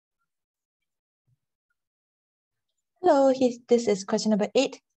Hello, this is question number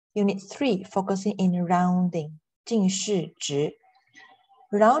 8, unit 3, focusing in rounding, 近似值.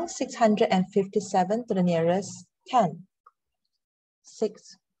 Round 657 to the nearest 10.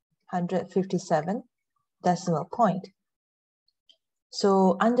 657 decimal point.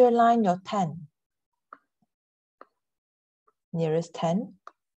 So underline your 10. Nearest 10.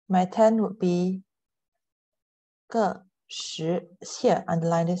 My 10 would be 个十, here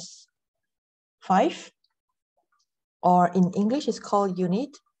underline this 5. Or in English, it's called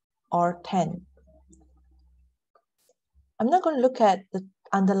unit or 10. I'm not going to look at the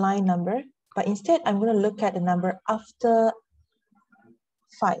underlying number, but instead I'm going to look at the number after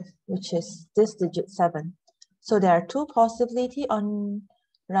 5, which is this digit 7. So there are two possibilities on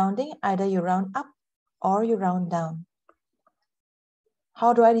rounding. Either you round up or you round down.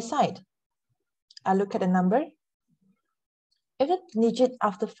 How do I decide? I look at the number. If the digit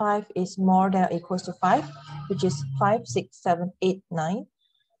after 5 is more than or equals to 5, which is 5, 6, 7, 8, 9,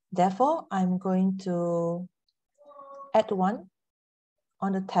 therefore I'm going to add 1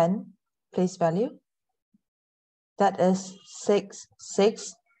 on the 10 place value. That is 6,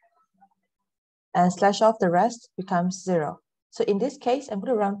 6, and slash off the rest becomes 0. So in this case, I'm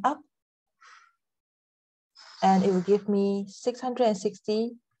going to round up, and it will give me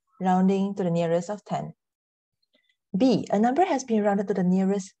 660 rounding to the nearest of 10. B, a number has been rounded to the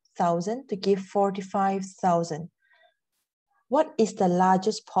nearest 1,000 to give 45,000. What is the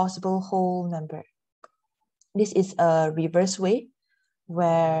largest possible whole number? This is a reverse way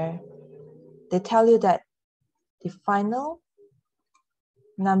where they tell you that the final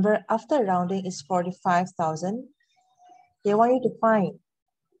number after rounding is 45,000. They want you to find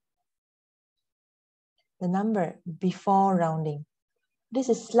the number before rounding. This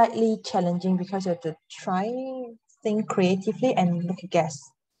is slightly challenging because you have to try, think creatively, and make a guess.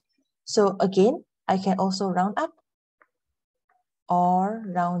 So again, I can also round up or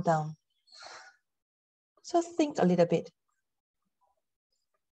round down. So think a little bit.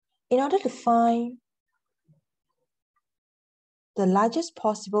 In order to find the largest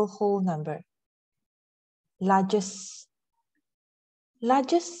possible whole number, largest,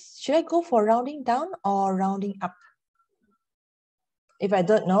 should I go for rounding down or rounding up? If I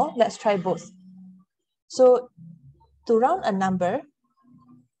don't know, let's try both. So to round a number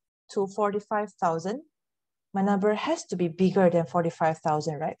to 45,000, my number has to be bigger than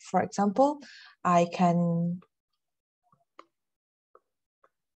 45,000, right? For example, I can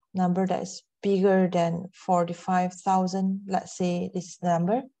number that is bigger than 45,000. Let's say this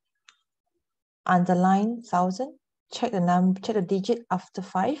number. Underline 1,000. Check the number, check the digit after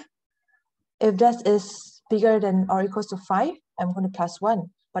 5. If that is bigger than or equals to 5, I'm going to plus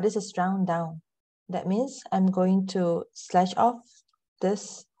 1. But this is round down. That means I'm going to slash off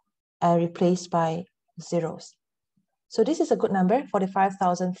this and replace by zeros. So this is a good number,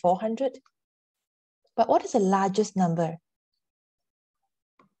 45,400. But what is the largest number?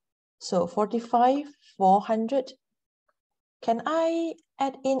 So 45,400. Can I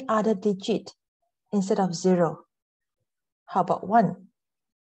add in other digit instead of 0? How about 1?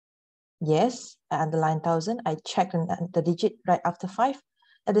 Yes, I underline 1,000. I check the digit right after 5.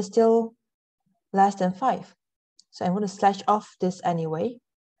 It is still less than 5. So I'm going to slash off this anyway.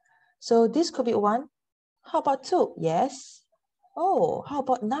 So this could be 1. How about 2? Yes. Oh, how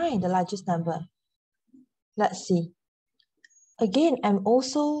about 9, the largest number? Let's see. Again, I'm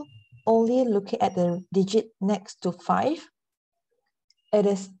also only looking at the digit next to 5. It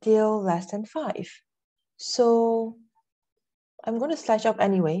is still less than 5. So I'm going to slash off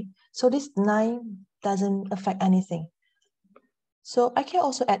anyway. So this 9 doesn't affect anything. So I can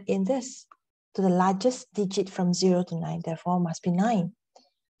also add in this to the largest digit from 0 to 9. Therefore, must be 9.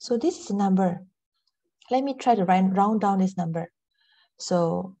 So this is a number. Let me try to round down this number.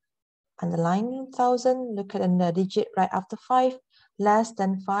 So underline 1,000, look at the digit right after 5, less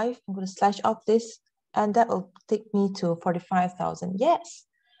than 5. I'm going to slash off this, and that will take me to 45,000. Yes.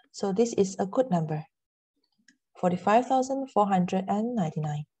 So this is a good number.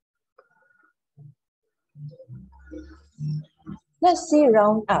 45,499. Let's see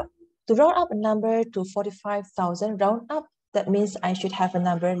round up. To round up a number to 45,000, round up, that means I should have a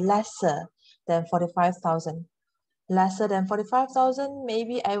number lesser than 45,000. Lesser than 45,000,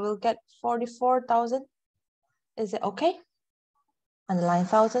 maybe I will get 44,000. Is it okay? Underline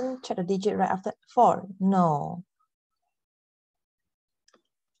 1,000, check the digit right after 4. No.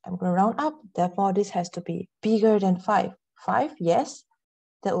 I'm going to round up, therefore this has to be bigger than 5. 5, yes.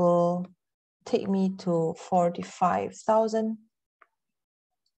 That will take me to 45,000.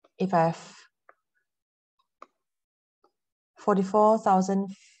 If I have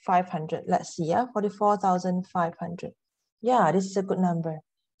 44,000 44,500. Let's see, 44,500. Yeah, this is a good number.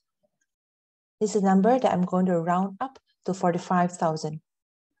 This is a number that I'm going to round up to 45,000.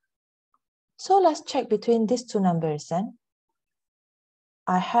 So let's check between these two numbers then.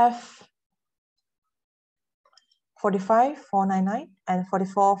 I have 45,499 and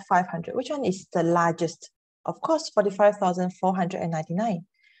 44,500. Which one is the largest? Of course, 45,499.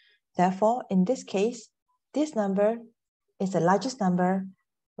 Therefore, in this case, this number is the largest number.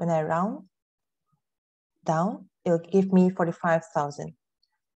 When I round down, it will give me 45,000.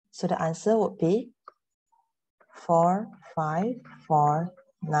 So the answer would be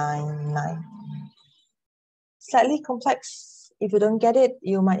 45499. Slightly complex. If you don't get it,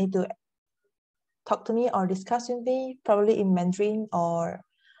 you might need to talk to me or discuss with me, probably in Mandarin or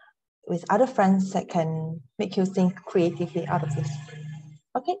with other friends that can make you think creatively out of this.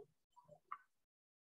 Okay,